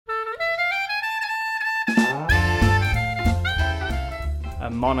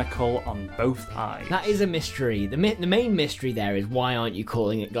monocle on both eyes. That is a mystery. The main mystery there is why aren't you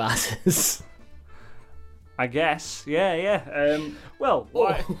calling it glasses? I guess, yeah. Well,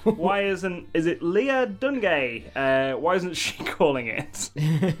 why is it Leah Dungay? Why isn't she calling it?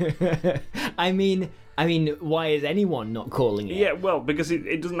 I mean, why is anyone not calling it? Yeah, well, because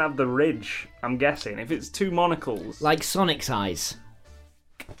it doesn't have the ridge, I'm guessing. If it's two monocles. Like Sonic's eyes.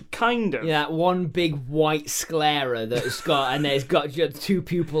 Kind of. Yeah, that one big white sclera that's got, and it's got just two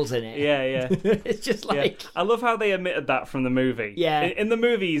pupils in it. Yeah. It's just like... Yeah. I love how they omitted that from the movie. Yeah. In the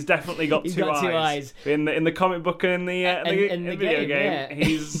movie, he's definitely got two eyes. In the comic book and in the video game, yeah.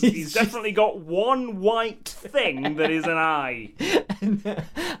 he's definitely got one white thing that is an eye.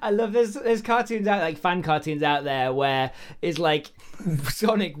 I love there's cartoons out, like fan cartoons out there, where it's like,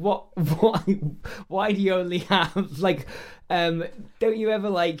 Sonic, why do you only have like... don't you ever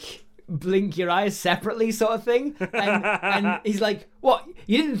like blink your eyes separately, sort of thing? And he's like, "What?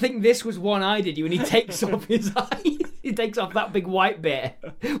 You didn't think this was one eye, did you?" And he takes off his eye. He takes off that big white bit,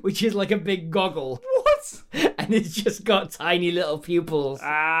 which is like a big goggle. What? And it's just got tiny little pupils,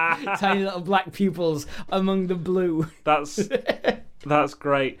 tiny little black pupils among the blue. That's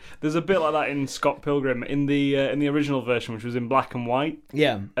great. There's a bit like that in Scott Pilgrim in the original version, which was in black and white.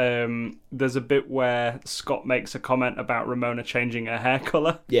 Yeah. There's a bit where Scott makes a comment about Ramona changing her hair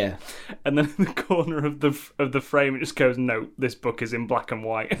color. Yeah. And then in the corner of the frame, it just goes, "No, this book is in black and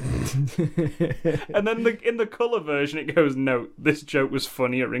white." And then in the color version, it goes, "No, this joke was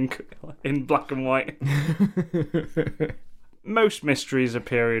funnier in black and white." Most mysteries are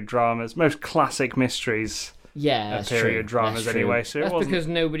period dramas. Most classic mysteries. Yeah, that's period true. dramas that's anyway. True. So that's because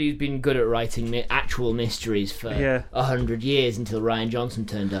nobody's been good at writing actual mysteries for 100 years until Rian Johnson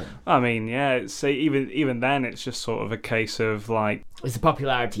turned up. I mean, yeah, it's even then, it's just sort of a case of like it's the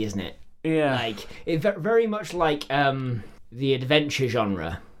popularity, isn't it? Yeah, like it very much like the adventure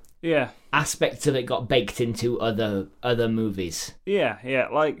genre. Yeah, aspects of it got baked into other movies. Yeah,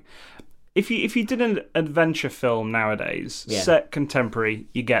 like. If you did an adventure film nowadays, set contemporary,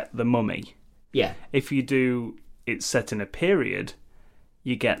 you get The Mummy. Yeah. If you do it set in a period,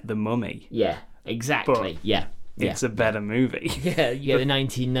 you get The Mummy. Yeah, exactly. But it's a better movie. Yeah, the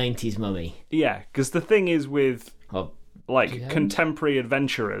 1990s Mummy. Yeah, because the thing is with contemporary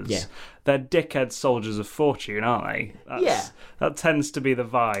adventurers, they're dickhead soldiers of fortune, aren't they? That tends to be the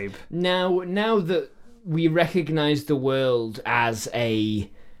vibe. Now that we recognise the world as a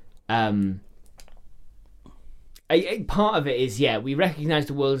part of it is, we recognise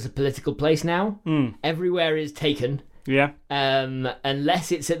the world as a political place now. Everywhere is taken. Yeah.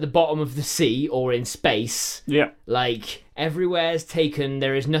 Unless it's at the bottom of the sea or in space. Yeah. Like, everywhere's taken.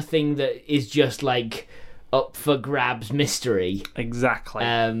 There is nothing that is just, like, up for grabs mystery. Exactly.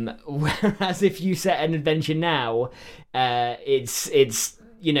 Whereas if you set an adventure now, it's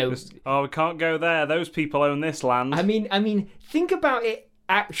you know... we can't go there. Those people own this land. I mean, think about it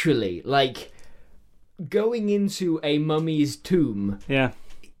actually, like... Going into a mummy's tomb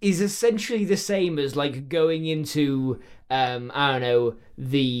is essentially the same as like going into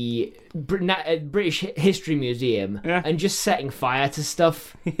the British History Museum and just setting fire to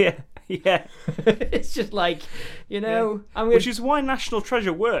stuff. Yeah. It's just like, which is why National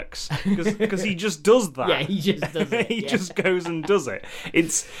Treasure works, because he just does that. Yeah, he just does it. He just goes and does it.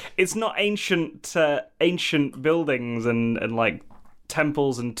 It's not ancient buildings and like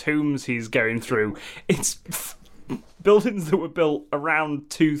temples and tombs he's going through. It's buildings that were built around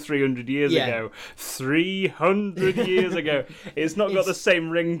 200-300 years ago. 300 years ago. It's not got the same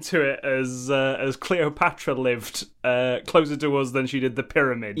ring to it as Cleopatra lived closer to us than she did the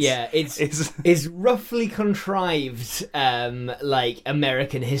pyramids. Yeah, it's roughly contrived like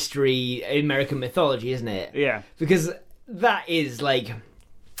American history, American mythology, isn't it? Yeah. Because that is like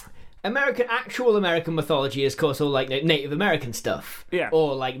actual American mythology is, of course, all like Native American stuff,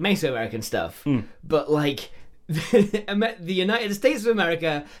 or like Mesoamerican stuff. But like the United States of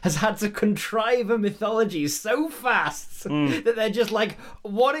America has had to contrive a mythology so fast that they're just like,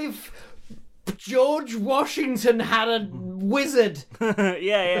 what if George Washington had a wizard?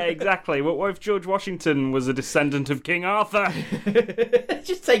 yeah, exactly. What if George Washington was a descendant of King Arthur?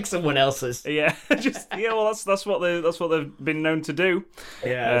 Just take someone else's. Yeah, well, that's what they've been known to do.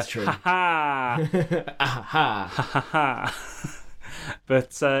 Yeah, that's true. Ha ha.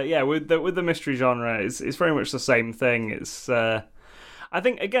 But with the mystery genre, it's very much the same thing. It's I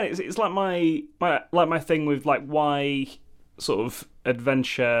think again, it's like my thing with like why sort of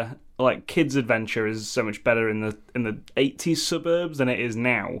adventure, like kids' adventure, is so much better in the 80s suburbs than it is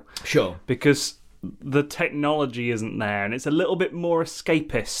now. Sure. Because the technology isn't there, and it's a little bit more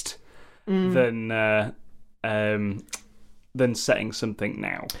escapist than than setting something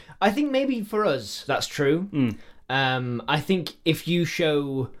now. I think maybe for us that's true. I think if you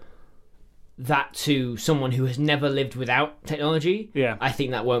show that to someone who has never lived without technology, Yeah. I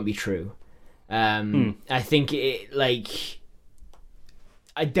think that won't be true. I think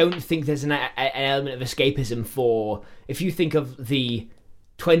I don't think there's an element of escapism for, if you think of the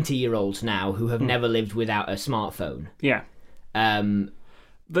 20-year-olds now who have never lived without a smartphone. Yeah. They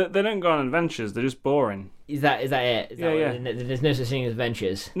don't go on adventures. They're just boring. Is that it? Yeah. There's no such thing as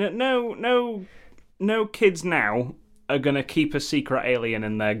adventures. No kids now are gonna keep a secret alien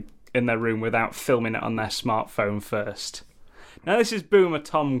in their room without filming it on their smartphone first. Now this is Boomer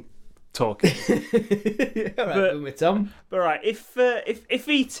Tom talking. All right, Boomer Tom. But right, if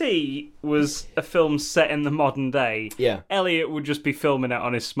E.T. was a film set in the modern day, Yeah. Elliot would just be filming it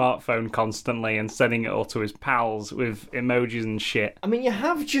on his smartphone constantly and sending it all to his pals with emojis and shit. I mean, you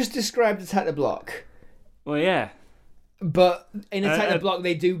have just described Attack the Block, Well, yeah. but in Attack the Block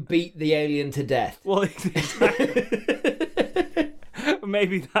they do beat the alien to death. Well,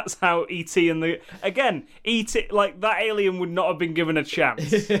 maybe that's how E.T. E.T. like that alien would not have been given a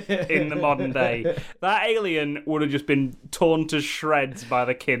chance in the modern day. That alien would have just been torn to shreds by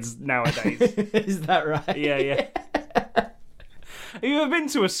the kids nowadays. Is that right? Yeah. Have you ever been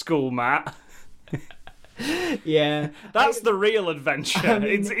to a school, Matt? Yeah. That's the real adventure. I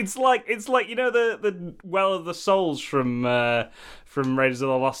mean, it's like you know the Well of the Souls from Raiders of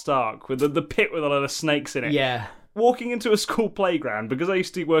the Lost Ark with the pit with a lot of snakes in it. Yeah. Walking into a school playground, because I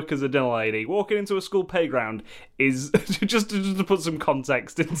used to work as a dinner lady, walking into a school playground is, just to put some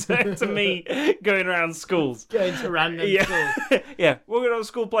context into me going around schools. Going to random schools. Yeah, walking around a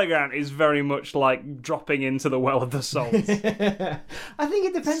school playground is very much like dropping into the Well of the Souls. I think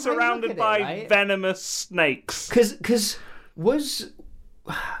it depends. Surrounded by right? venomous snakes. Because was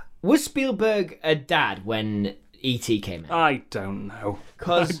Spielberg a dad when E.T. came out? I don't know.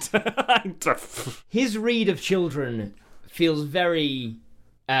 Because his read of children feels very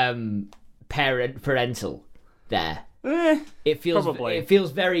parental there. It feels probably. It feels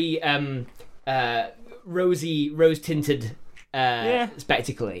very rose-tinted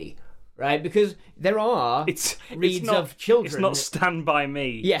spectacle-y, right? Because there are reads of children. It's not Stand By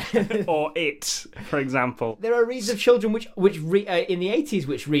Me. Yeah. Or It, for example. There are reads of children which in the 80s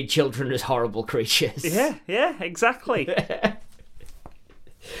which read children as horrible creatures. Yeah, exactly.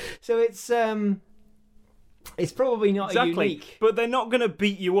 So it's probably not unique. But they're not going to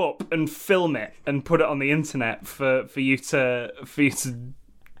beat you up and film it and put it on the internet for you to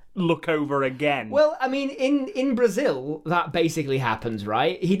look over again. Well, I mean, in Brazil, that basically happens,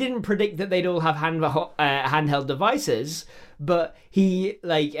 right? He didn't predict that they'd all have handheld devices, but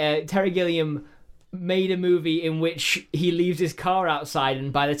Terry Gilliam made a movie in which he leaves his car outside,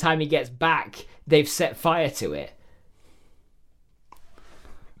 and by the time he gets back, they've set fire to it.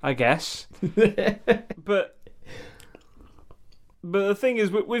 I guess. But the thing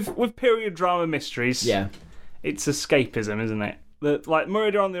is, with period drama mysteries, Yeah. it's escapism, isn't it? Like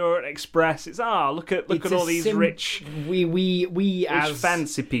Murder on the Orient Express, it's look at all these rich as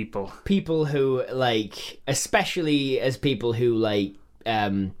fancy people who especially as people who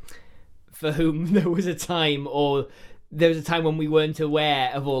for whom there was a time when we weren't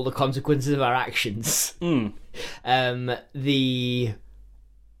aware of all the consequences of our actions.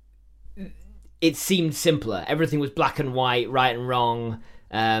 It seemed simpler. Everything was black and white, right and wrong.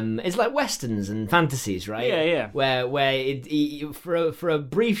 It's like westerns and fantasies, right? Yeah. Where for a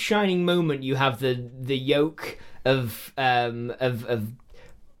brief shining moment you have the yoke of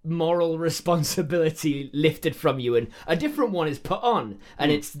moral responsibility lifted from you, and a different one is put on,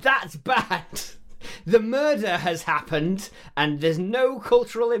 and that's bad. The murder has happened, and there's no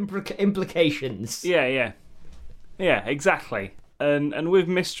cultural implications. Yeah, exactly. And with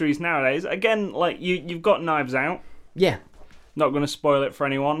mysteries nowadays, again, like you've got Knives Out. Yeah. Not going to spoil it for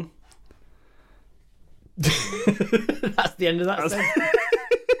anyone. That's the end of that sentence.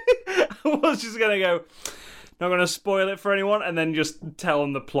 I was just going to go, not going to spoil it for anyone, and then just tell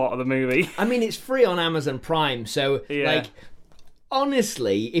them the plot of the movie. I mean, it's free on Amazon Prime, so,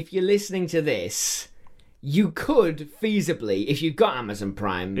 honestly, if you're listening to this, you could feasibly, if you've got Amazon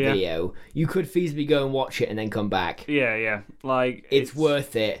Prime Video, you could feasibly go and watch it and then come back. Yeah. Like it's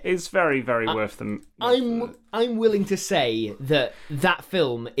worth it. It's very, very worth them. I'm willing to say that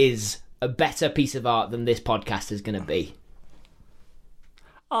film is a better piece of art than this podcast is going to be.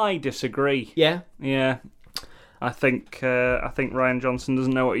 I disagree. Yeah. I think Ryan Johnson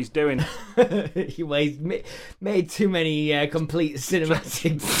doesn't know what he's doing. He's made too many complete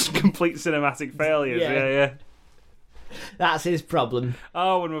cinematic failures. Yeah. That's his problem.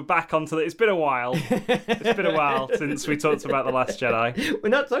 Oh, and we're back onto it. It's been a while. It's been a while since we talked about The Last Jedi. We're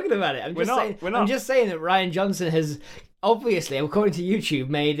not talking about it. I'm just saying that Rian Johnson has obviously, according to YouTube,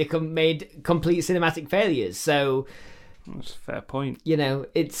 made complete cinematic failures. So that's a fair point. You know,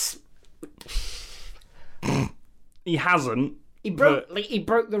 it's he hasn't. He broke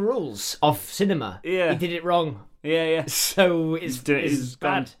the rules of cinema. Yeah, he did it wrong. Yeah. So it's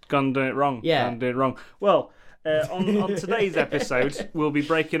bad. Gone doing it wrong. Yeah, gone doing it wrong. Well. On today's episode, we'll be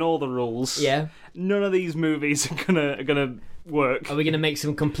breaking all the rules. Yeah. None of these movies are gonna work. Are we gonna make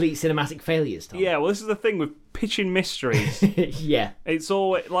some complete cinematic failures, Tom? Yeah. Well, this is the thing with pitching mysteries. Yeah. It's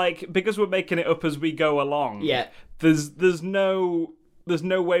always like because we're making it up as we go along. Yeah. There's no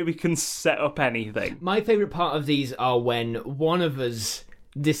way we can set up anything. My favourite part of these are when one of us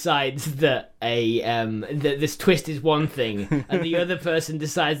decides that that this twist is one thing and the other person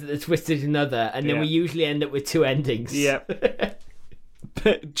decides that the twist is another, and then we usually end up with two endings. Yep.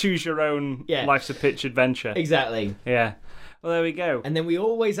 Choose your own Life's a Pitch adventure. Exactly. Yeah. Well, there we go. And then we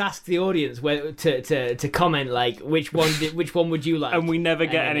always ask the audience to comment, like, which one would you like? And we never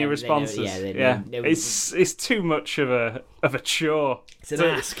get any responses. It's too much of a chore. It's an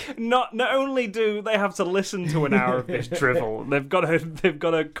ask. Not only do they have to listen to an hour of this drivel, they've got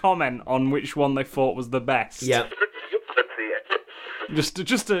to comment on which one they thought was the best. Yeah. Just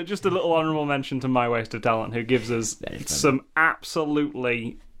a little honourable mention to My Waste of Talent, who gives us some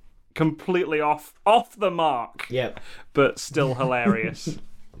absolutely completely off the mark, but still hilarious.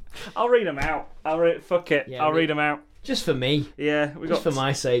 I'll read them out. Fuck it. I'll read them out. Just for me. Yeah, just for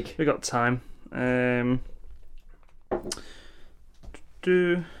my sake. We got time. I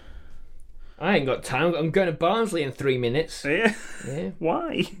ain't got time. I'm going to Barnsley in 3 minutes. Yeah. Yeah.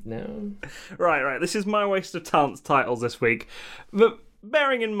 Why? No. Right. This is My Waste of Talent's titles this week. But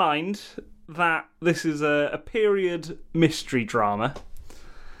bearing in mind that this is a period mystery drama,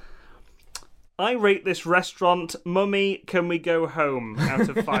 I rate this restaurant Mummy, Can We Go Home out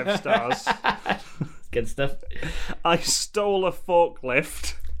of 5 stars. Good stuff. I stole a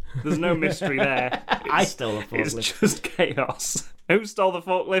forklift. There's no mystery there. I stole a forklift. It's just chaos. Who stole the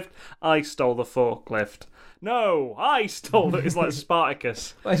forklift? I stole the forklift. No, I stole it. It's like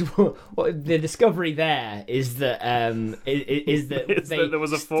Spartacus. What the discovery there is that there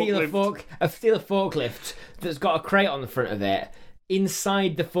was a forklift. Steal a forklift that's got a crate on the front of it.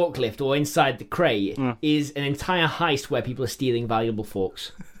 Inside the forklift or inside the crate is an entire heist where people are stealing valuable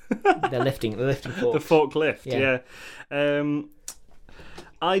forks. They're lifting forks. The forklift, yeah.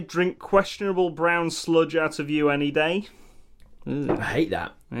 I drink questionable brown sludge out of you any day. I hate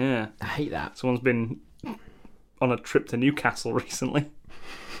that. Yeah. I hate that. Someone's been on a trip to Newcastle recently.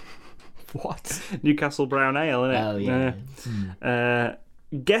 What? Newcastle Brown Ale, isn't it? Oh, yeah.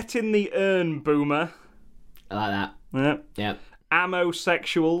 Get in the urn, boomer. I like that. Yeah. Yeah.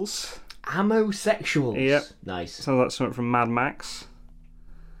 Amosexuals. Yep. Nice. Sounds like something from Mad Max.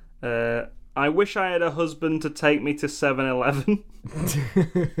 I wish I had a husband to take me to 7-Eleven.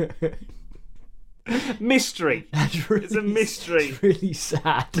 Mystery. It's a mystery. It's really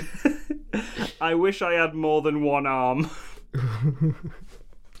sad. I wish I had more than one arm.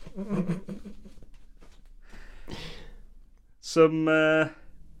 Some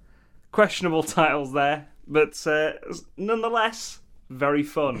questionable titles there, but nonetheless very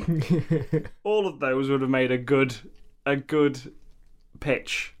fun. All of those would have made a good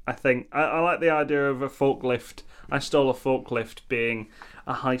pitch, I think. I like the idea of a forklift. I Stole a Forklift being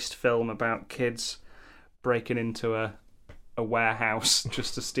a heist film about kids breaking into a warehouse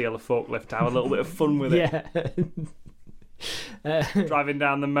just to steal a forklift, to have a little bit of fun with it. Driving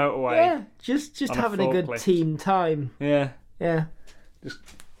down the motorway. Yeah, just having a good team time. Yeah. Yeah. Just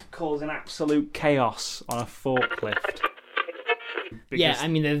causing absolute chaos on a forklift. Yeah, I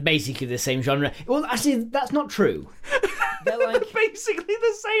mean, they're basically the same genre. Well, actually, that's not true. They're like basically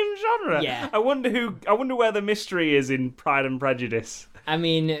the same genre. Yeah. I wonder where the mystery is in Pride and Prejudice. I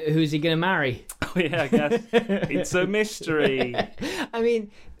mean, who's he going to marry? Oh yeah, I guess it's a mystery. I mean,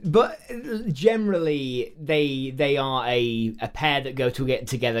 but generally they are a pair that go to get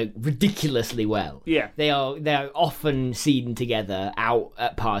together ridiculously well. Yeah. They're often seen together out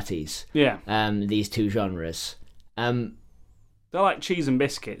at parties. Yeah. These two genres. They're like cheese and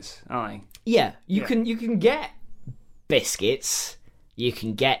biscuits, aren't they? Yeah, you can get biscuits, you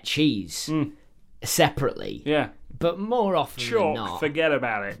can get cheese separately. Yeah. But more often than not, forget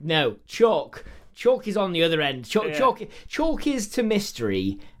about it. No, chalk is on the other end. Chalk is to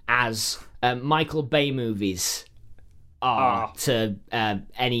mystery as Michael Bay movies are to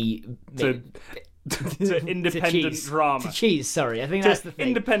any to independent cheese. drama. To cheese, sorry. I think that's the thing.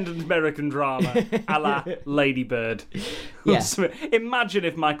 Independent American drama, a la Lady Bird. Yeah. Imagine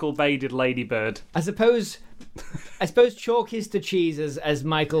if Michael Bay did Lady Bird. I suppose chalk is to cheese as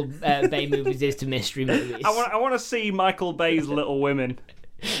Michael Bay movies is to mystery movies. I want to see Michael Bay's Little Women.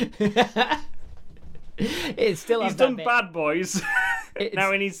 It still He's have done that bit. Bad Boys.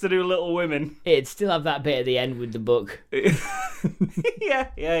 Now he needs to do Little Women. It'd still have that bit at the end with the book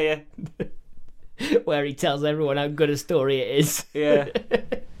yeah. where he tells everyone how good a story it is. Yeah.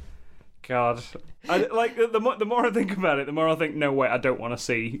 God. The more I think about it, the more I think, no, wait, I don't want to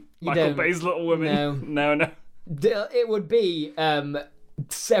see Michael don't. Bay's Little Women. No. It would be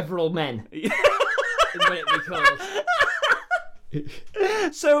several men. Is what it'd be called.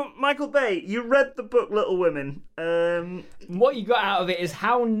 So, Michael Bay, you read the book Little Women. What you got out of it is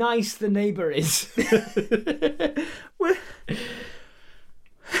how nice the neighbour is.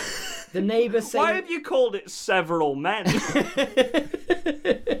 The neighbour saying... Why have you called it Several Men?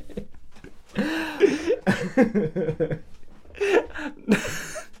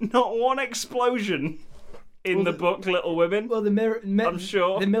 Not one explosion in the book Little Women. Well, I'm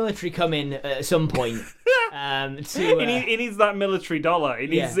sure. the military come in at some point. He needs that military dollar. He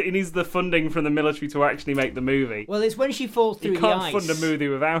needs the funding from the military to actually make the movie. Well, it's when she falls through You the can't ice. fund a movie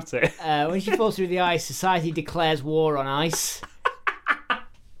without it. When she falls through the ice, society declares war on ice.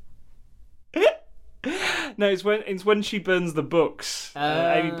 No, it's when she burns the books.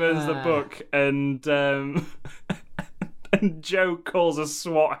 Amy burns the book, and and Joe calls a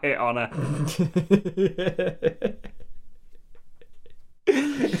SWAT hit on her.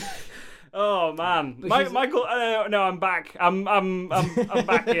 Oh man, Michael! No, I'm back. I'm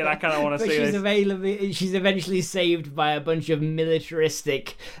back in. I kind of want to see this. She's eventually saved by a bunch of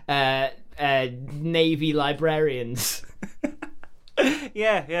militaristic Navy librarians.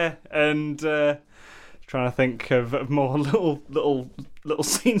 Yeah, and trying to think of more little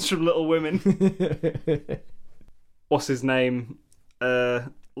scenes from Little Women. What's his name?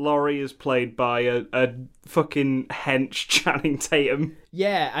 Laurie is played by a fucking hench Channing Tatum.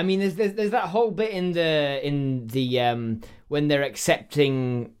 Yeah, I mean, there's that whole bit in the when they're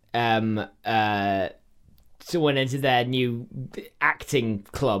accepting someone into their new acting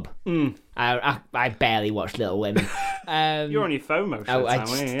club. I barely watched Little Women. You're on your phone most of the time,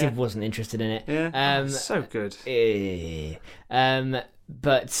 I wasn't interested in it. Yeah, so good.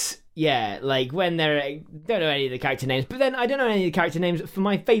 But yeah, like when they're don't know any of the character names, but then I don't know any of the character names for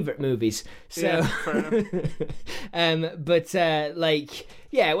my favourite movies. So, yeah, fair enough. Like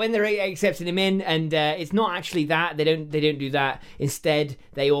yeah, when they're accepting him in, and it's not actually that they don't do that. Instead,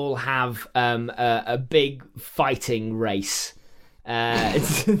 they all have a big fighting race.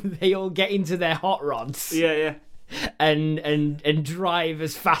 They all get into their hot rods. Yeah. And drive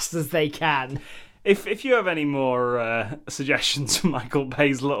as fast as they can. If you have any more suggestions for Michael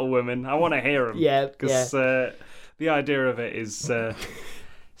Bay's Little Women, I want to hear them. Yeah, because the idea of it is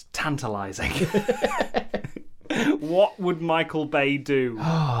tantalising. What would Michael Bay do?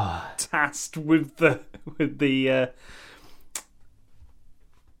 Tasked with the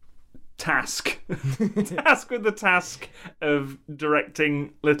task with the task of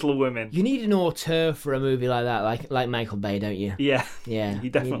directing Little Women. You need an auteur for a movie like that, like Michael Bay, don't you? Yeah,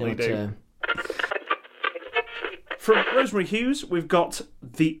 you definitely do. From Rosemary Hughes, we've got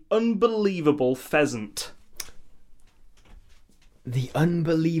The Unbelievable Pheasant. The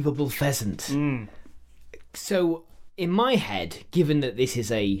Unbelievable Pheasant. So, in my head, given that this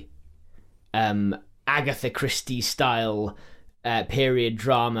is a Agatha Christie style period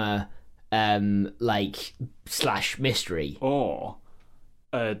drama, slash mystery, or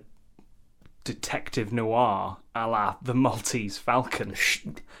a detective noir a la The Maltese Falcon.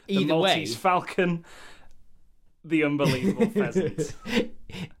 Either The way, Maltese Falcon. The Unbelievable Pheasant.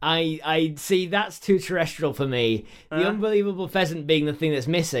 I see that's too terrestrial for me. The Unbelievable Pheasant being the thing that's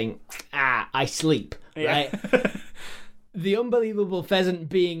missing. I sleep. Yeah. Right? The Unbelievable Pheasant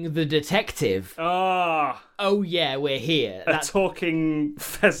being the detective. Oh yeah, we're here. A talking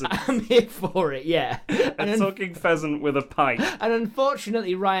pheasant. I'm here for it, yeah. A talking pheasant with a pipe. And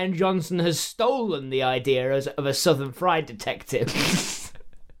unfortunately, Rian Johnson has stolen the idea of a Southern Fried detective.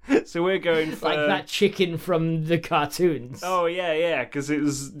 So we're going for... like that chicken from the cartoons. Oh, yeah, because it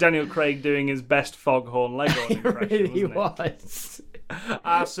was Daniel Craig doing his best Foghorn Leghorn impression, It really wasn't it? was.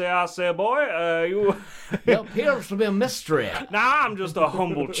 I say, boy, you... There appears to be a mystery. Nah, I'm just a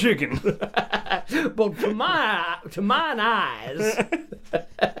humble chicken. But to mine eyes...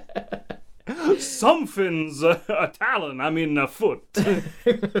 Something's a talon, I mean a foot.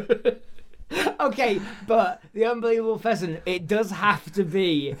 Okay, but the unbelievable pheasant, it does have to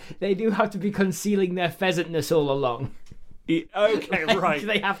be. They do have to be concealing their pheasantness all along. Okay, right.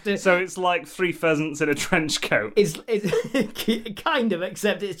 They have to. So it's like 3 pheasants in a trench coat. It's kind of,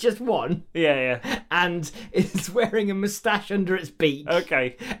 except it's just one, Yeah. and it's wearing a moustache under its beak.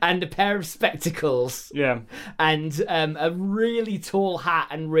 Okay. And a pair of spectacles. Yeah. And a really tall hat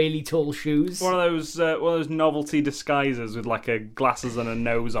and really tall shoes. One of those novelty disguises with like a glasses and a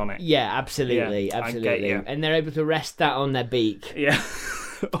nose on it. Yeah, absolutely, Yeah, I absolutely. get you. And they're able to rest that on their beak. Yeah.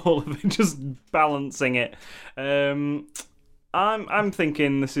 All of it, just balancing it. I'm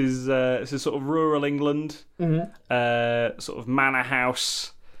thinking this is sort of rural England, sort of manor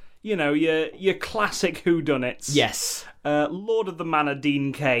house. You know, your classic whodunits. Yes. Lord of the Manor,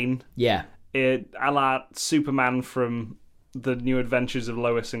 Dean Cain. Yeah. A la Superman from the New Adventures of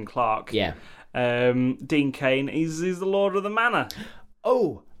Lois and Clark. Yeah. Dean Cain, he's the Lord of the Manor.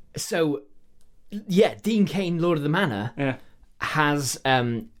 Oh, so yeah, Dean Cain, Lord of the Manor. Yeah. Has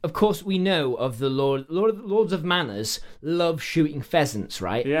of course we know of the Lords of Manors love shooting pheasants,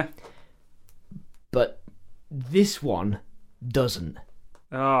 right? Yeah. But this one doesn't.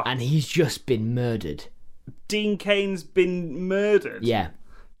 Oh, And he's just been murdered. Dean Cain's been murdered. Yeah.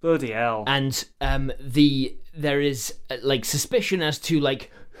 Bloody hell. And there is like suspicion as to like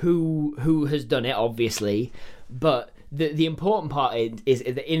who has done it, obviously, but the important part is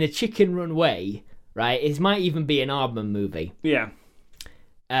that in a Chicken Run way, right? It might even be an Aardman movie. Yeah.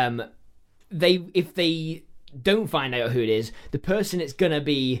 If they don't find out who it is, the person it's gonna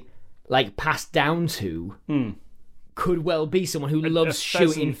be like passed down to could well be someone who loves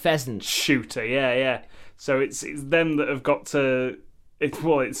shooting pheasants. Shooter, yeah. So it's them that have got to. It's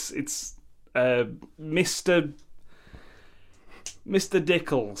Mr.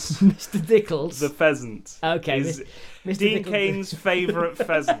 Dickles, Mr. Dickles, the pheasant. Okay, is Mr. Dean Dickles. Cain's favourite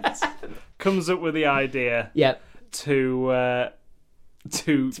pheasant comes up with the idea Yep. to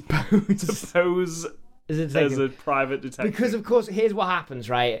pose as a private detective. Because of course, here's what happens,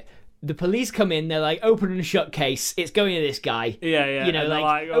 right? The police come in, they're like, open and shut case, it's going to this guy. Yeah. You know, and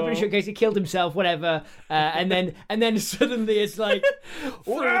like they're open and shut case, he killed himself, whatever. And then suddenly it's like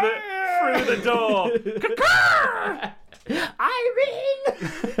through the door.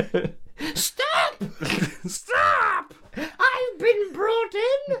 Irene! Stop! Stop! I've been brought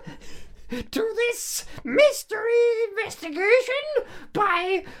in to this mystery investigation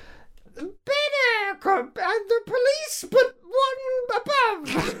by Benner and the police, but one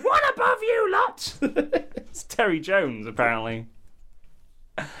above. One above you lot. It's Terry Jones, apparently.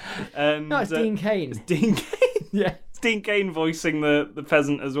 And, No, it's Dean Cain. Dean Cain. Yeah. It's Dean Cain voicing the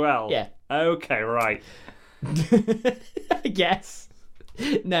peasant as well. Yeah. Okay, right. I guess.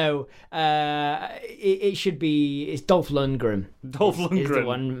 No, it should be. It's Dolph Lundgren. Dolph Lundgren is the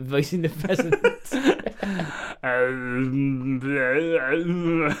one voicing the pheasant.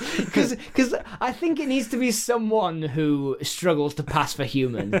 Because I think it needs to be someone who struggles to pass for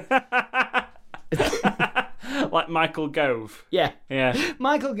human. Like Michael Gove. Yeah.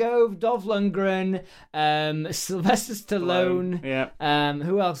 Michael Gove, Dolph Lundgren, Sylvester Stallone. Yeah.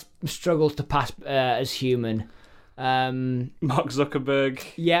 Who else struggles to pass as human? Mark Zuckerberg.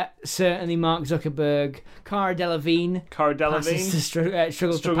 Yeah, certainly Mark Zuckerberg. Cara Delevingne.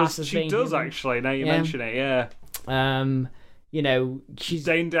 Struggles to pass as she being does human. actually. Now you mention it, yeah. You know, she's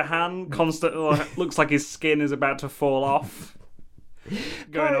Dane DeHaan constantly looks like his skin is about to fall off.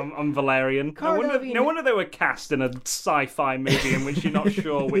 Going on Valerian. No wonder they were cast in a sci-fi movie in which you're not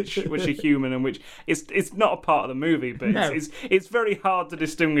sure which are human and which it's not a part of the movie, but No. it's very hard to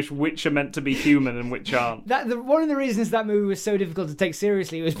distinguish which are meant to be human and which aren't. One of the reasons that movie was so difficult to take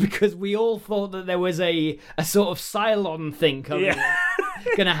seriously was because we all thought that there was a sort of Cylon thing coming.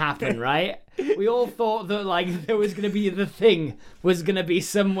 Gonna happen, right? We all thought that like there was gonna be the thing was gonna be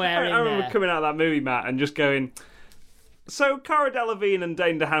somewhere in I remember there. coming out of that movie, Matt, and just going, so Cara Delevingne and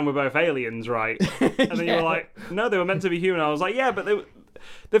Dane DeHaan were both aliens, right? And then you were like, no, they were meant to be human. I was like, yeah, but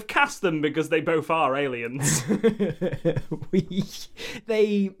they've cast them because they both are aliens. we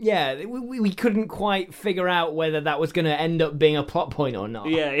couldn't quite figure out whether that was going to end up being a plot point or not.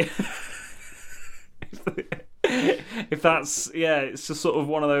 Yeah. If that's it's just sort of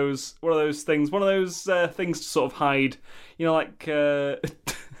one of those things to sort of hide, you know, like I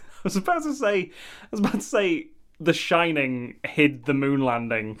was about to say The Shining hid the moon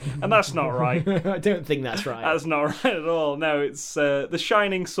landing, and that's not right. I don't think that's right. That's not right at all. No, it's The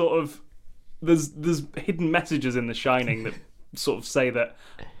Shining sort of there's hidden messages in The Shining that sort of say that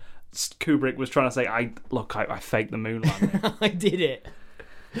Kubrick was trying to say, I faked the moon landing. I did it.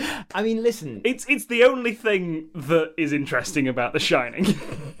 I mean, listen. It's the only thing that is interesting about The Shining.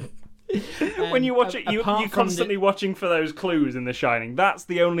 When you watch it, you're apart from constantly watching for those clues in The Shining. That's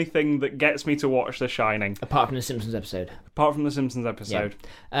the only thing that gets me to watch The Shining. apart from the Simpsons episode. Apart from the Simpsons episode.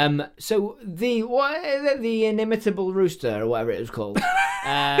 So the inimitable rooster or whatever it was called.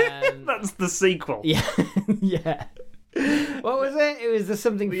 That's the sequel. Yeah, yeah. What was it? It was the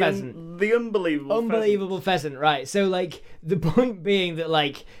something pheasant. The Unbelievable pheasant, right? So, like, the point being that,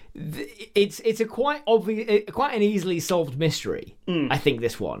 like, it's a quite obvious, quite an easily solved mystery. I think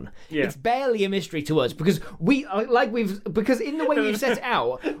this one. Yeah. It's barely a mystery to us because because in the way we've set it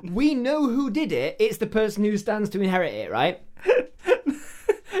out, we know who did it. It's the person who stands to inherit it, right?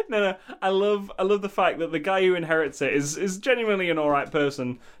 No. I love the fact that the guy who inherits it is genuinely an alright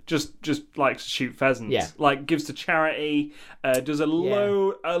person. Just likes to shoot pheasants. Yeah. Like gives to charity. Does a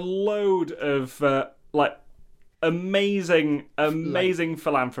load of like amazing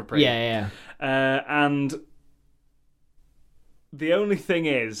philanthropy. Yeah. And the only thing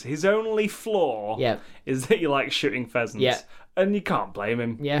is, his only flaw is that he likes shooting pheasants. Yeah. And you can't blame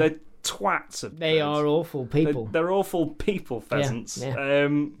him. Yeah. They're twats of They birds. are awful people. They're awful people, pheasants. Yeah.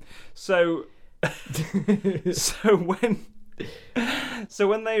 So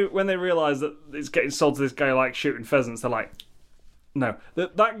when they realise that it's getting sold to this guy like shooting pheasants, they're like, no,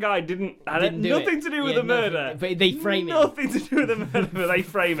 that guy didn't nothing to do with the murder. But they frame him. Nothing to do with the murder, but they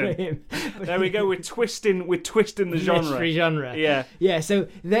frame him. There we go. We're twisting the genre. Mystery genre. Yeah. Yeah, so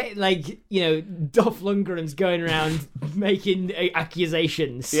they Dolph Lundgren's going around making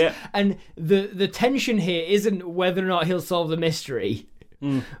accusations. Yeah. And the tension here isn't whether or not he'll solve the mystery.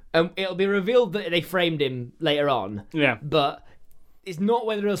 It'll be revealed that they framed him later on. Yeah. But it's not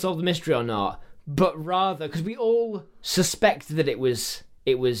whether he'll solve the mystery or not, but rather because we all suspect that it was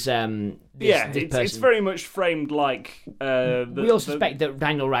this person. It's very much framed like We all suspect that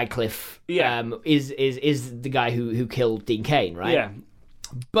Daniel Radcliffe is the guy who killed Dean Cain, right? Yeah.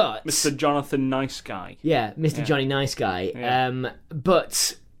 But Mr. Jonathan Nice Guy. yeah, Mr. Johnny Nice Guy. Yeah.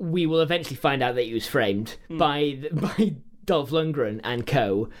 But we will eventually find out that he was framed by Dolph Lundgren and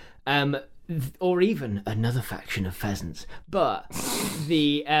co. Or even another faction of pheasants. But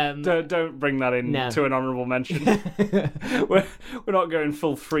the Don't bring that in to an honourable mention. we're not going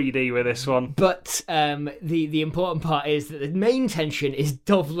full 3D with this one. But the important part is that the main tension is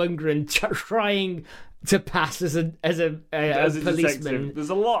Dolph Lundgren trying to pass as a policeman. Detective. There's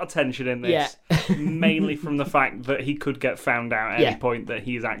a lot of tension in this, mainly from the fact that he could get found out at any point that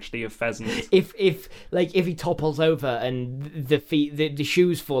he's actually a pheasant. If he topples over and the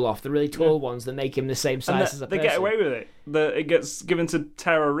shoes fall off, the really tall ones that make him the same size as a person. They get away with it. It gets given to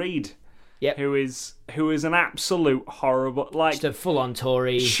Tara Reid. Yep. Who is an absolute horrible, like, just a full-on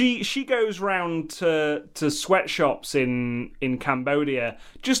Tory. She goes round to sweatshops in Cambodia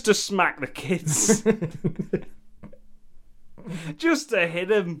just to smack the kids, just to hit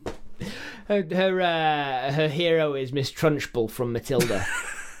them. Her hero is Miss Trunchbull from Matilda.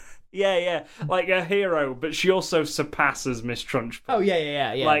 Yeah, like a hero, but she also surpasses Miss Trunchbull. Oh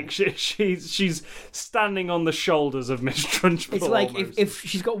yeah. Like she's standing on the shoulders of Miss Trunchbull. It's like almost. if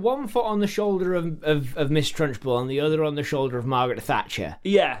she's got one foot on the shoulder of Miss Trunchbull and the other on the shoulder of Margaret Thatcher.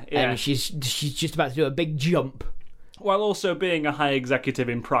 Yeah. And she's just about to do a big jump. While also being a high executive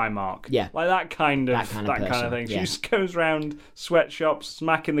in Primark. Yeah. Like that kind of thing. She just goes around sweatshops,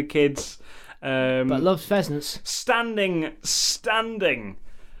 smacking the kids. But loves pheasants. Standing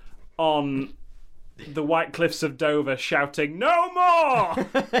on the White Cliffs of Dover shouting, "No more!"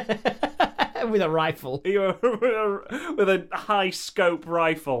 With a rifle. With a high scope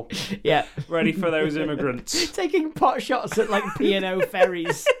rifle. Yeah. Ready for those immigrants. Taking pot shots at like P&O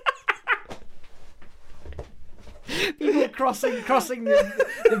ferries. People crossing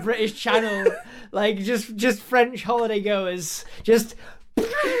the British Channel, like just French holiday goers, just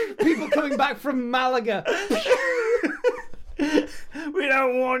people coming back from Malaga. We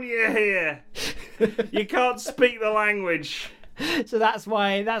don't want you here. You can't speak the language. So that's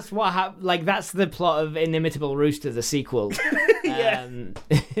that's the plot of Inimitable Rooster, the sequel.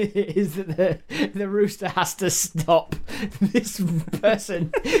 Is that the rooster has to stop this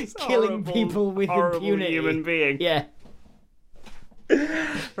person killing people with impunity. Human being. Yeah.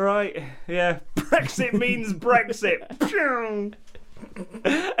 Right. Yeah. Brexit means Brexit.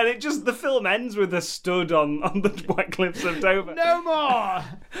 And the film ends with a stud on the White Cliffs of Dover. No more!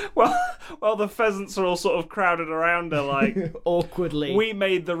 Well, the pheasants are all sort of crowded around her, like, awkwardly. We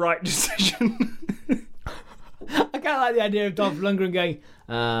made the right decision. I kind of like the idea of Dolph Lundgren going,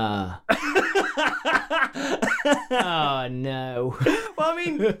 oh no. Well, I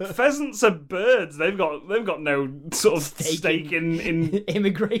mean, pheasants are birds. They've got no sort of stake in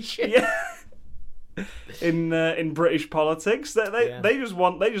immigration. Yeah. in British politics. They just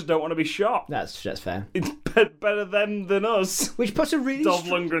don't want to be shot. That's fair. It's better them than us. Which puts a really Dolph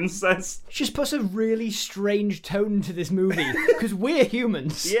Lundgren says. just puts a really strange tone to this movie because we're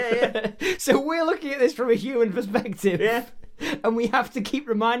humans. Yeah. So we're looking at this from a human perspective. Yeah. And we have to keep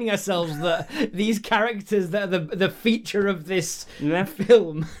reminding ourselves that these characters that are the feature of this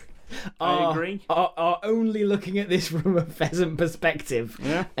film I agree. Are only looking at this from a pheasant perspective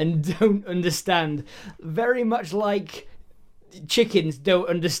Yeah. and don't understand. Very much like chickens don't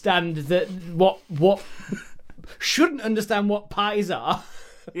understand that what shouldn't understand what pies are.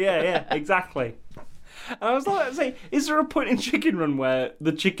 Yeah, exactly. And I was like, say, is there a point in Chicken Run where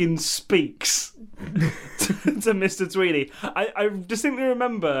the chicken speaks to Mr. Tweedy? I distinctly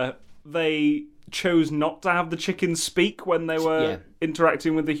remember they chose not to have the chickens speak when they were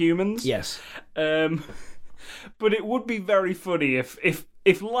interacting with the humans. Yes. But it would be very funny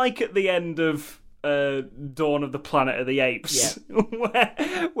if like at the end of Dawn of the Planet of the Apes,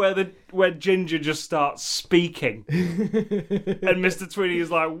 where Ginger just starts speaking, and Mr. Tweedy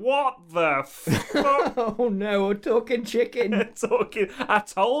is like, "What the fuck?" Oh no, we're talking chicken. Talking. I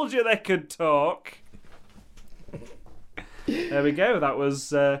told you they could talk. There we go. That was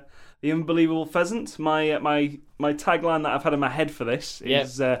The Unbelievable Pheasant. My tagline that I've had in my head for this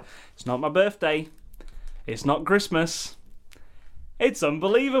is it's not my birthday, it's not Christmas, it's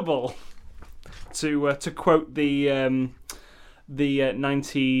unbelievable. To quote the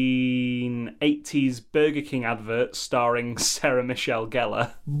 1980s Burger King advert starring Sarah Michelle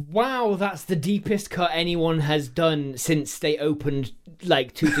Gellar. Wow, that's the deepest cut anyone has done since they opened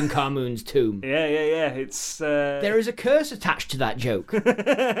like Tutankhamun's tomb. Yeah. It's There is a curse attached to that joke.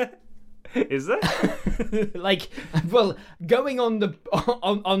 Is there? Like, well, going on the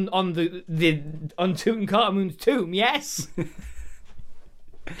on Tutankhamun's tomb, yes.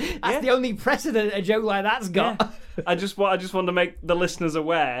 That's the only precedent a joke like that's got. Yeah. I just want to make the listeners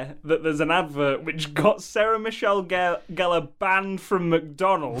aware that there's an advert which got Sarah Michelle Gellar banned from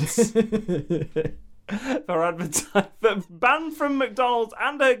McDonald's for advertising. Banned from McDonald's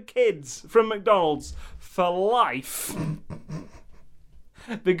and her kids from McDonald's for life.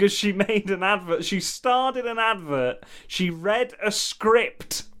 Because she made an advert. She starred in an advert. She read a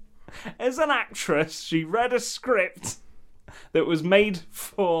script. As an actress, she read a script that was made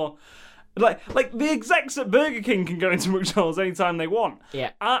for... Like the execs at Burger King can go into McDonald's anytime they want.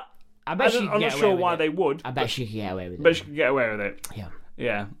 Yeah. I bet I'm not sure why they would. I bet she could get away with it. Bet she could get away with it. Yeah.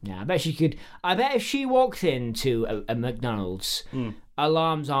 Yeah. Yeah, I bet she could. I bet if she walked into a McDonald's,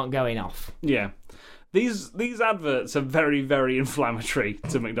 alarms aren't going off. Yeah. These adverts are very, very inflammatory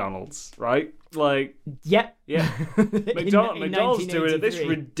to McDonald's, right? Like, Yep. yeah. McDonald's do it at this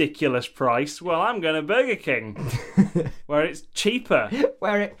ridiculous price. Well, I'm going to Burger King, where it's cheaper.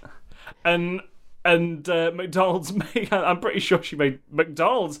 Where it... And McDonald's I'm pretty sure she made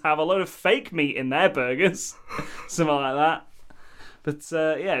McDonald's have a load of fake meat in their burgers. Something like that. But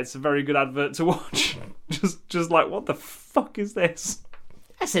yeah, it's a very good advert to watch. just like, what the fuck is this?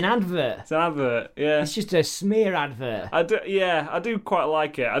 That's an advert. It's an advert, yeah. It's just a smear advert. I do quite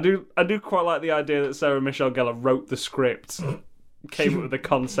like it. I do quite like the idea that Sarah Michelle Gellar wrote the script, came up with the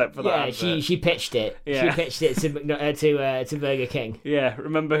concept for that. Yeah, advert. she pitched it. Yeah. She pitched it to Burger King. Yeah,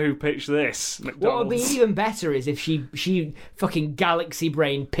 remember who pitched this? McDonald's. What would be even better is if she fucking galaxy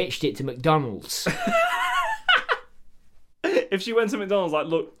brain pitched it to McDonald's. If she went to McDonald's, like,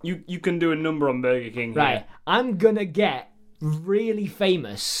 look, you can do a number on Burger King here. Right, I'm gonna get really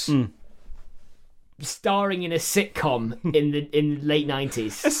famous starring in a sitcom in the late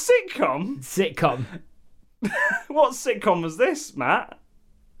 90s. A sitcom? What sitcom was this, Matt?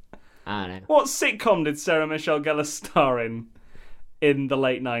 I don't know. What sitcom did Sarah Michelle Gellar star in the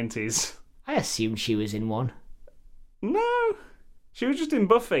late 90s? I assumed she was in one. No. She was just in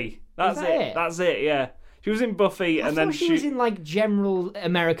Buffy. That's it? That's it, yeah. She was in Buffy I and then thought she was in like general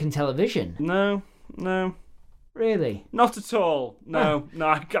American television. No. Really? Not at all. No.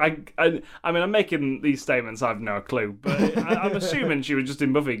 I mean, I'm making these statements. I have no clue, but I'm assuming she was just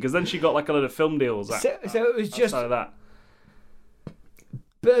in Buffy because then she got like a lot of film deals. So it was just outside of that.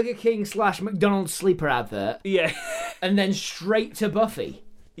 Burger King / McDonald's sleeper advert, Yeah, and then straight to Buffy.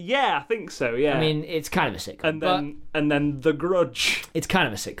 yeah, I think so. Yeah, I mean, it's kind of a sitcom. and then The Grudge, it's kind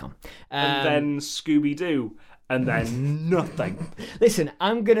of a sitcom. and then Scooby Doo, and then nothing. Listen,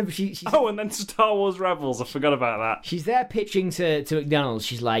 I'm gonna. She's And then Star Wars Rebels. I forgot about that. she's there pitching to McDonald's.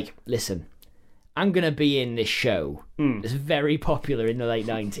 She's like, listen, I'm gonna be in this show. It's very popular in the late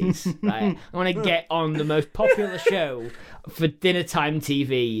 90s. Right? I want to get on the most popular show for dinner time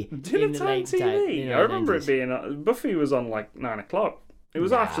TV. Dinner time TV. I remember it being Buffy was on like 9 o'clock. It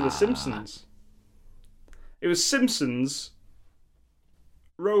was after The Simpsons. It was Simpsons,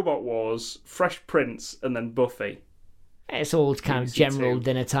 Robot Wars, Fresh Prince, and then Buffy. It's all kind of general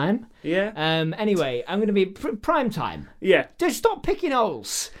dinner time. Yeah. Anyway, I'm going to be prime time. Yeah. Just stop picking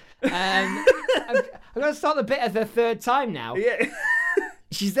holes. I'm going to start the bit at the third time now. Yeah.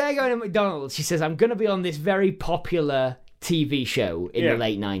 She's there going to McDonald's. She says, I'm going to be on this very popular TV show in the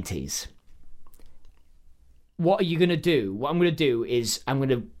late 90s. What are you going to do? What I'm going to do is I'm going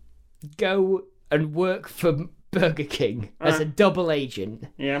to go and work for Burger King as a double agent.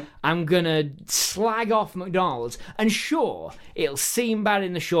 Yeah. I'm going to slag off McDonald's. And sure, it'll seem bad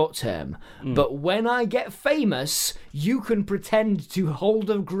in the short term. But when I get famous, you can pretend to hold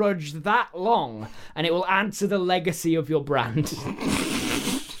a grudge that long and it will add to the legacy of your brand.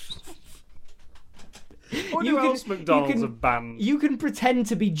 What else McDonald's have banned? You can pretend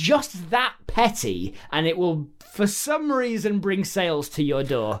to be just that petty and it will, for some reason, bring sales to your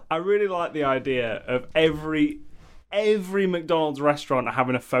door. I really like the idea of every McDonald's restaurant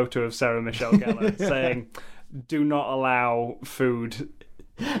having a photo of Sarah Michelle Gellar saying, "Do not allow food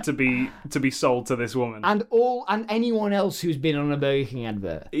to be sold to this woman." And anyone else who's been on a Burger King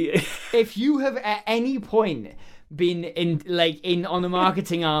advert. Yeah. If you have at any point been on the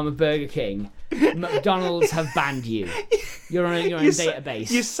marketing arm of Burger King, McDonald's have banned you. You're on a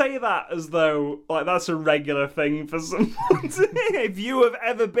database. You say that as though like that's a regular thing for someone. If you have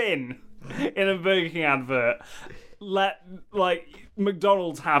ever been in a Burger King advert, let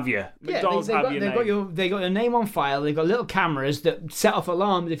McDonald's have you. McDonald's have your name. They got your name on file. They've got little cameras that set off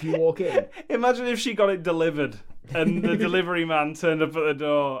alarms if you walk in. Imagine if she got it delivered and the delivery man turned up at the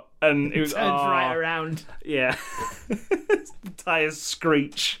door and it was turns right around. Yeah. The tires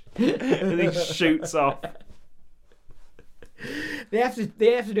screech and he shoots off. They have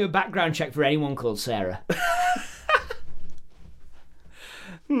to do a background check for anyone called Sarah.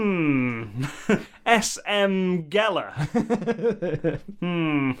 S.M. Geller.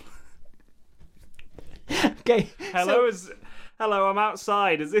 Okay. Hello, I'm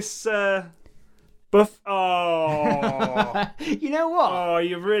outside. Is this Buff? Oh. You know what? Oh,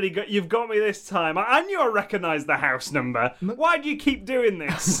 you've got me this time. I knew I recognised the house number. Why do you keep doing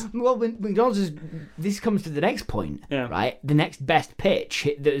this? Well, McDonald's this comes to the next point, right? The next best pitch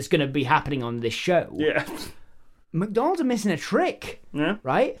that is going to be happening on this show. Yeah. McDonald's are missing a trick. Yeah.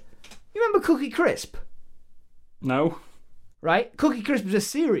 Right? You remember Cookie Crisp? No. Right? Cookie Crisp was a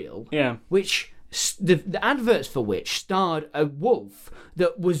cereal. Yeah. Which the adverts for which starred a wolf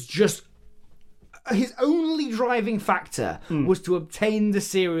that was just his only driving factor was to obtain the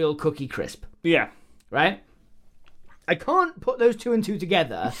cereal Cookie Crisp. Yeah. Right? I can't put those two and two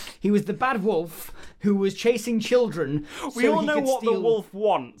together. He was the bad wolf who was chasing children. We all know what the wolf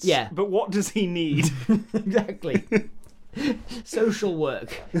wants. Yeah. But what does he need? Exactly. Social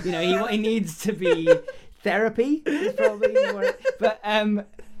work. You know, he needs to be therapy. Is probably more, but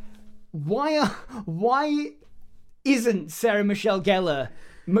why isn't Sarah Michelle Gellar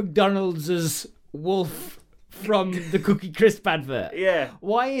McDonald's wolf from the Cookie Crisp advert? Yeah.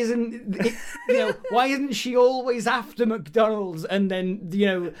 Why isn't she always after McDonald's and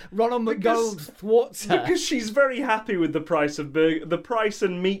then Ronald McDonald thwarts her? Because she's very happy with the price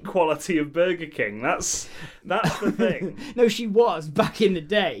and meat quality of Burger King. That's the thing. No, she was back in the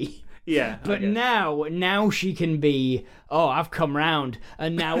day. Yeah. But now she can be, I've come round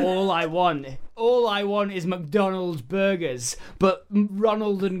and now all I want is McDonald's burgers, but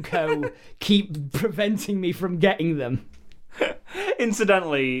Ronald and Co. keep preventing me from getting them.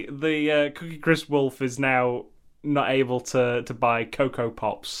 Incidentally, the Cookie Crisp Wolf is now not able to buy Cocoa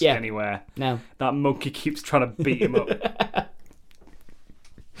Pops anywhere. No. That monkey keeps trying to beat him up.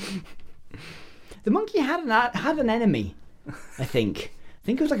 The monkey had an enemy, I think. I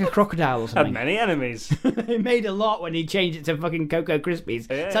think it was like a crocodile or something. Had many enemies. He made a lot when he changed it to fucking Cocoa Krispies.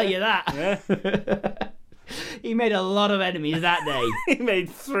 Yeah. Tell you that. Yeah. He made a lot of enemies that day. He made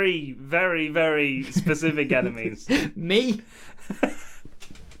 3 very, very specific enemies. Me.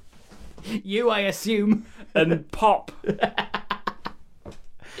 You, I assume. And Pop.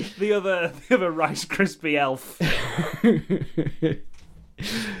 The other Rice Krispie elf.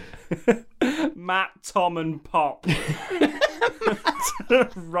 Matt, Tom, and Pop.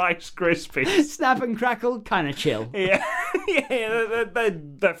 Rice Krispies. Snap and Crackle, kind of chill. Yeah,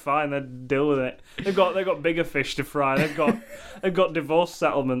 they're fine. They deal with it. They've got bigger fish to fry. They've got divorce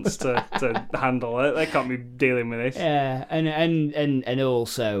settlements to handle. They can't be dealing with this. Yeah, and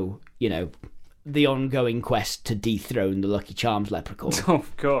also the ongoing quest to dethrone the Lucky Charms leprechaun. Oh,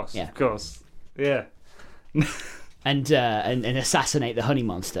 of course, Yeah. of course, yeah. and assassinate the honey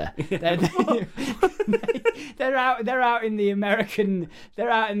monster. They're out in the American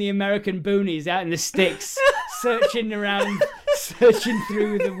boonies, out in the sticks, searching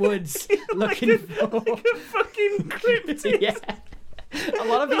through the woods, looking for like a fucking cryptid. Yeah. A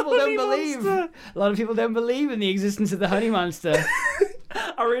lot of people don't believe in the existence of the honey monster.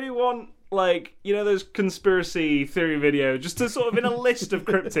 I really want, like, you know, those conspiracy theory videos, just to sort of in a list of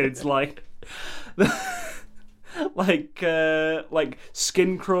cryptids, like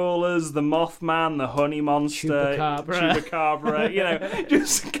skin crawlers, the Mothman, the honey monster, chupacabra, you know,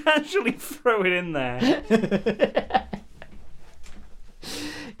 just casually throw it in there.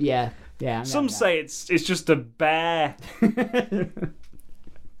 Yeah. Some say it's just a bear.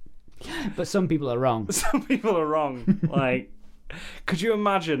 But some people are wrong. Like, could you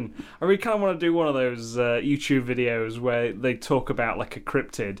imagine? I really kind of want to do one of those YouTube videos where they talk about like a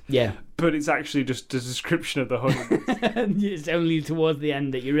cryptid. Yeah. But it's actually just a description of the honey. And it's only towards the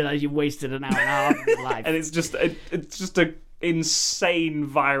end that you realise you've wasted an hour and a half of your life. And it's just a insane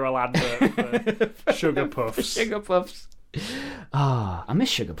viral advert for Sugar Puffs. Sugar Puffs. Ah, I miss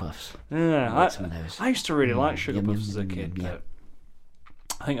Sugar Puffs. Yeah, some of those. I used to really like Sugar Puffs as a yum, kid, yum. but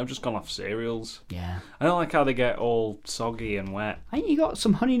I think I've just gone off cereals. Yeah. I don't like how they get all soggy and wet. I think you got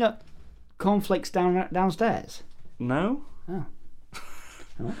some Honey Nut cornflakes downstairs. No? Oh.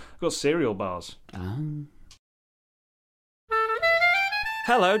 I've got cereal bars. Oh.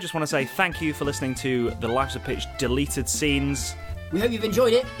 Hello, just want to say thank you for listening to the Lives of Pitch deleted scenes. We hope you've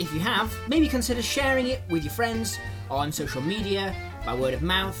enjoyed it. If you have, maybe consider sharing it with your friends on social media, by word of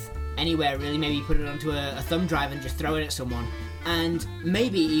mouth, anywhere really. Maybe put it onto a thumb drive and just throw it at someone. And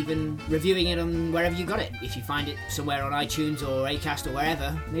maybe even reviewing it on wherever you got it. If you find it somewhere on iTunes or Acast or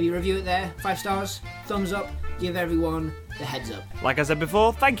wherever, maybe review it there. 5 stars, thumbs up, give everyone the heads up. Like I said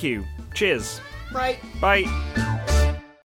before, thank you. Cheers. Right. Bye.